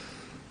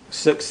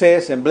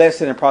success and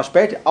blessing and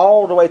prosperity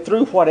all the way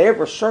through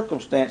whatever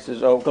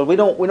circumstances are, because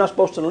we're not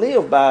supposed to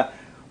live by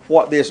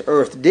what this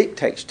earth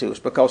dictates to us,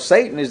 because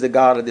Satan is the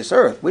god of this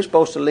earth. We're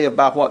supposed to live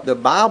by what the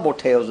Bible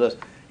tells us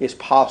is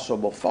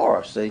possible for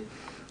us, see?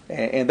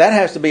 And that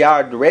has to be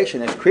our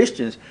direction as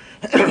Christians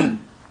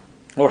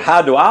Or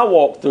how do I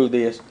walk through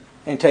this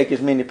and take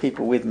as many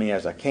people with me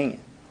as I can?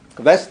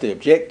 Because that's the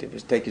objective,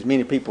 is to take as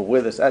many people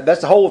with us.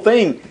 That's the whole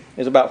thing,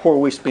 is about where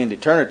we spend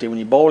eternity. When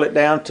you boil it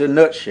down to a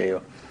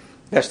nutshell,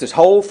 that's this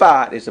whole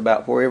fight is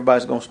about where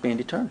everybody's going to spend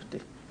eternity.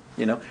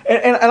 You know,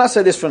 and I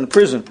say this from the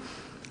prison.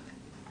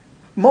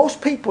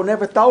 Most people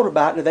never thought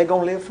about that they're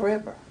going to live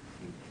forever.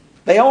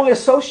 They only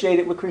associate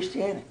it with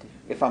Christianity.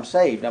 If I'm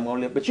saved, I'm going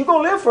to live. But you're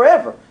going to live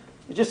forever.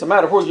 It's just a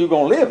matter of where you're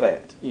going to live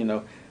at. You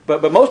know.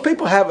 But most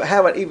people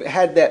haven't even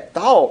had that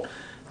thought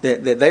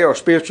that they are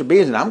spiritual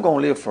beings and I'm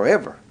going to live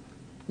forever.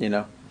 You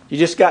know. You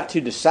just got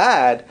to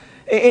decide.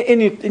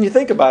 And you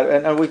think about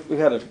it. And we've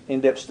had an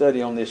in-depth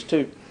study on this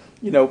too.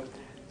 You know,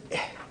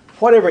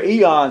 whatever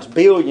eons,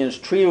 billions,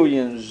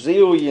 trillions,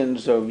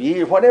 zillions of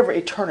years, whatever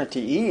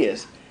eternity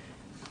is,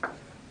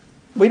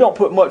 we don't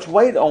put much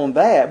weight on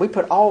that. We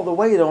put all the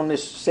weight on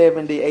this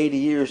 70, 80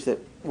 years that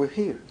we're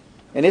here.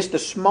 And it's the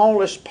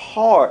smallest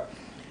part.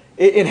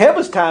 In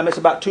heaven's time, it's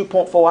about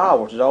 2.4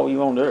 hours is all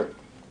you on earth.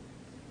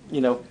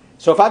 You know.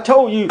 So if I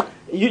told you,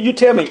 you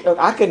tell me,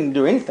 I couldn't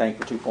do anything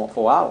for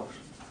 2.4 hours.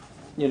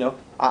 You know.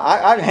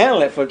 I can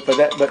handle it for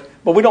that,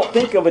 but we don't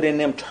think of it in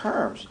them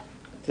terms.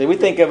 See, we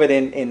think of it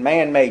in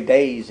man-made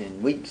days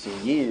and weeks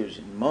and years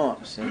and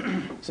months.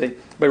 See,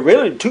 but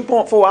really,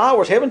 2.4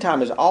 hours, heaven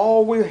time is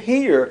all we're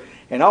here.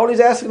 And all He's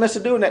asking us to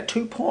do in that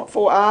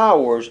 2.4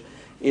 hours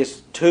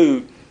is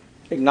to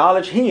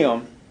acknowledge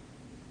Him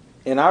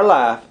in our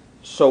life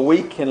so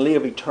we can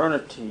live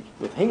eternity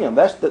with Him.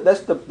 That's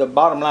the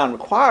bottom line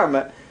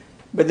requirement.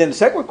 But then the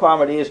second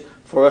requirement is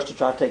for us to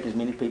try to take as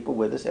many people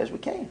with us as we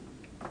can.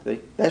 See?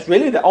 That's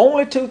really the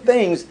only two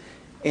things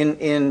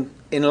in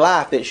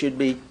life that should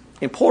be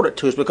important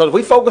to us, because if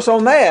we focus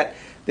on that,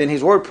 then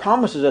His Word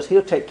promises us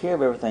He'll take care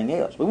of everything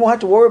else. We won't have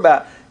to worry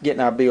about getting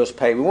our bills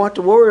paid. We won't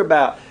have to worry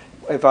about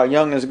if our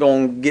youngins are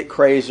going to get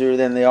crazier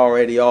than they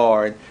already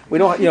are. And we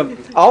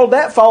don't, all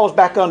that falls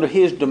back under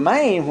His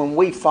domain when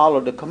we follow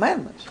the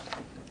commandments.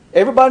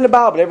 Everybody in the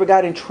Bible ever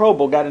got in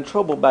trouble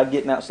by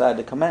getting outside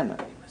the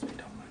commandment.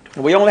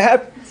 And we only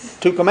have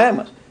 2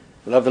 commandments.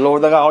 Love the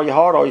Lord with all your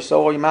heart, all your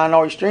soul, all your mind,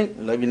 all your strength.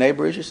 And love your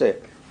neighbor as yourself.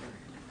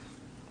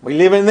 We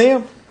live in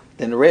them,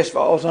 then the rest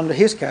falls under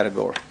His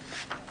category.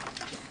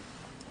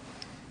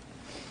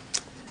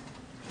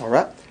 All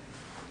right.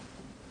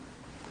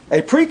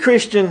 A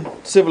pre-Christian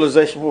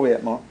civilization. Where we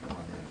at, Mark?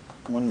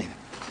 1 minute.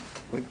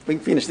 We can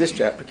finish this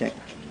chapter, can't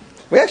we?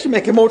 We actually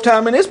making more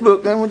time in this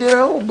book than we did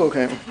our old book,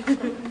 ain't we?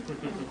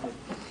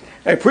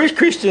 A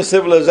pre-Christian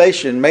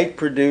civilization may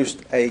produce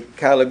a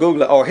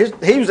Caligula, or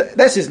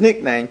that's his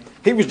nickname.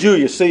 He was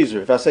Julius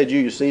Caesar. If I say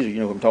Julius Caesar, you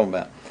know what I'm talking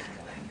about.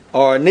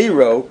 Or a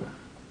Nero.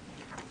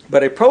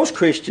 But a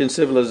post-Christian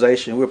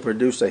civilization will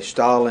produce a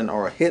Stalin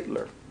or a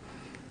Hitler.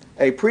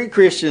 A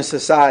pre-Christian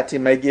society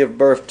may give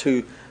birth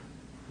to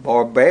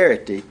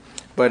barbarity,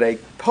 but a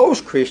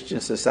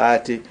post-Christian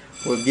society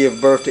will give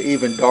birth to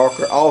even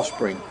darker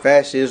offspring: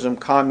 fascism,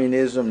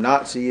 communism,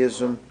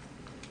 Nazism.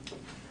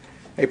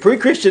 A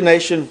pre-Christian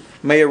nation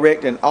may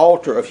erect an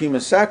altar of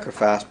human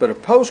sacrifice, but a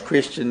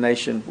post-Christian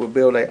nation will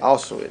build a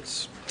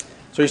Auschwitz.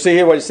 So you see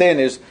here what he's saying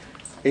is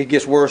it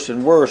gets worse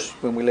and worse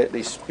when we let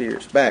these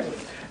spirits back.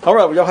 All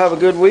right, well, y'all have a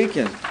good week,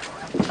 and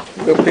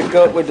we'll pick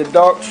up with the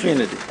Dark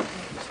Trinity.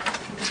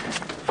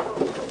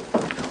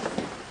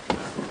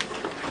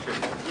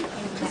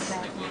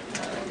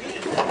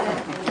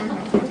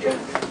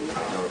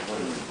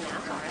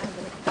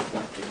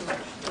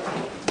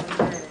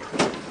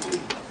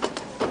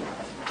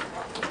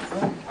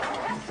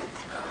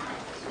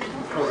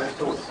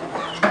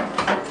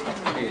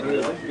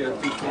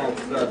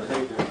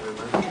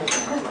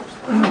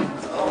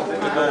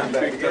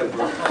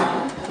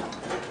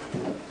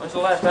 When's the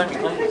last time you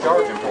cleaned the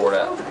charging port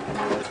out?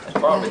 That's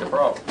probably the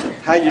problem.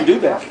 How you do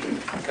that?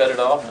 Cut it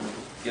off and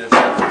get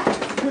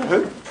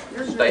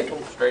a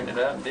staple, straighten it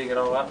out, and dig it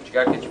all out. But you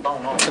gotta get your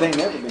phone on. It ain't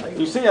never been.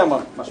 You see how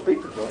my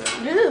speakers are?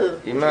 You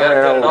gotta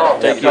remember cut it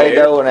off. that Take your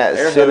Play-Doh and that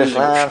air silly hose.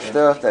 slime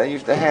stuff that they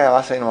used to have?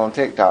 I seen them on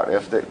TikTok.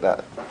 They'll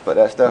put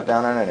that stuff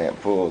down there and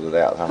it pulls it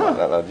out. Something like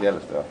that little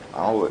jelly stuff.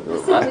 I wouldn't do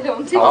it.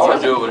 I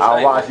always do it with a I'll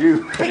staple. watch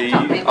you.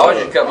 I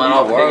always just cut mine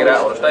off and dig it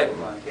out with a staple.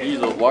 You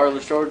use a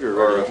wireless charger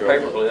Or or a a paper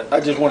charger? clip. I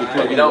just want to If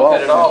plug you it don't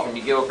cut off. it off and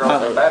you go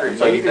across the battery,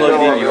 So you can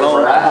plug it in your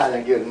own ride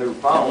and get a new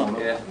phone.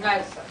 Yeah.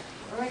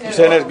 You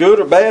saying that's good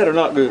or bad or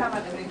not good?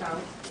 I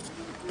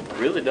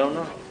really don't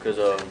know, because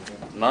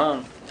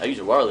mine, I use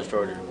a wireless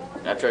charger.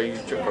 I tried to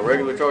use a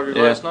regular charger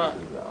last night.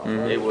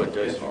 It wouldn't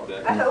touch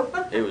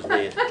it. It was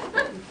dead.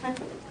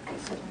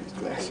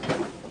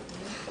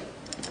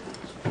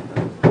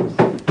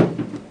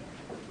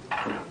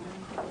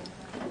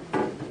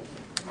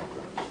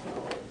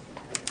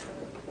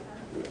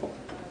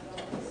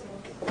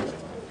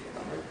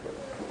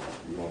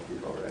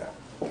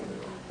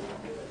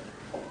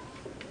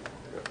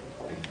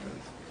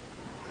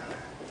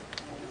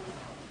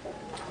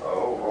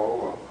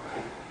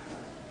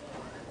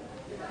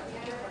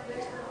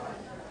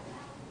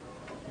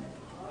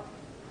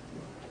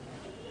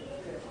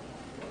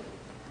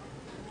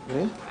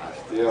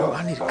 Oh,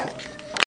 I need a cut.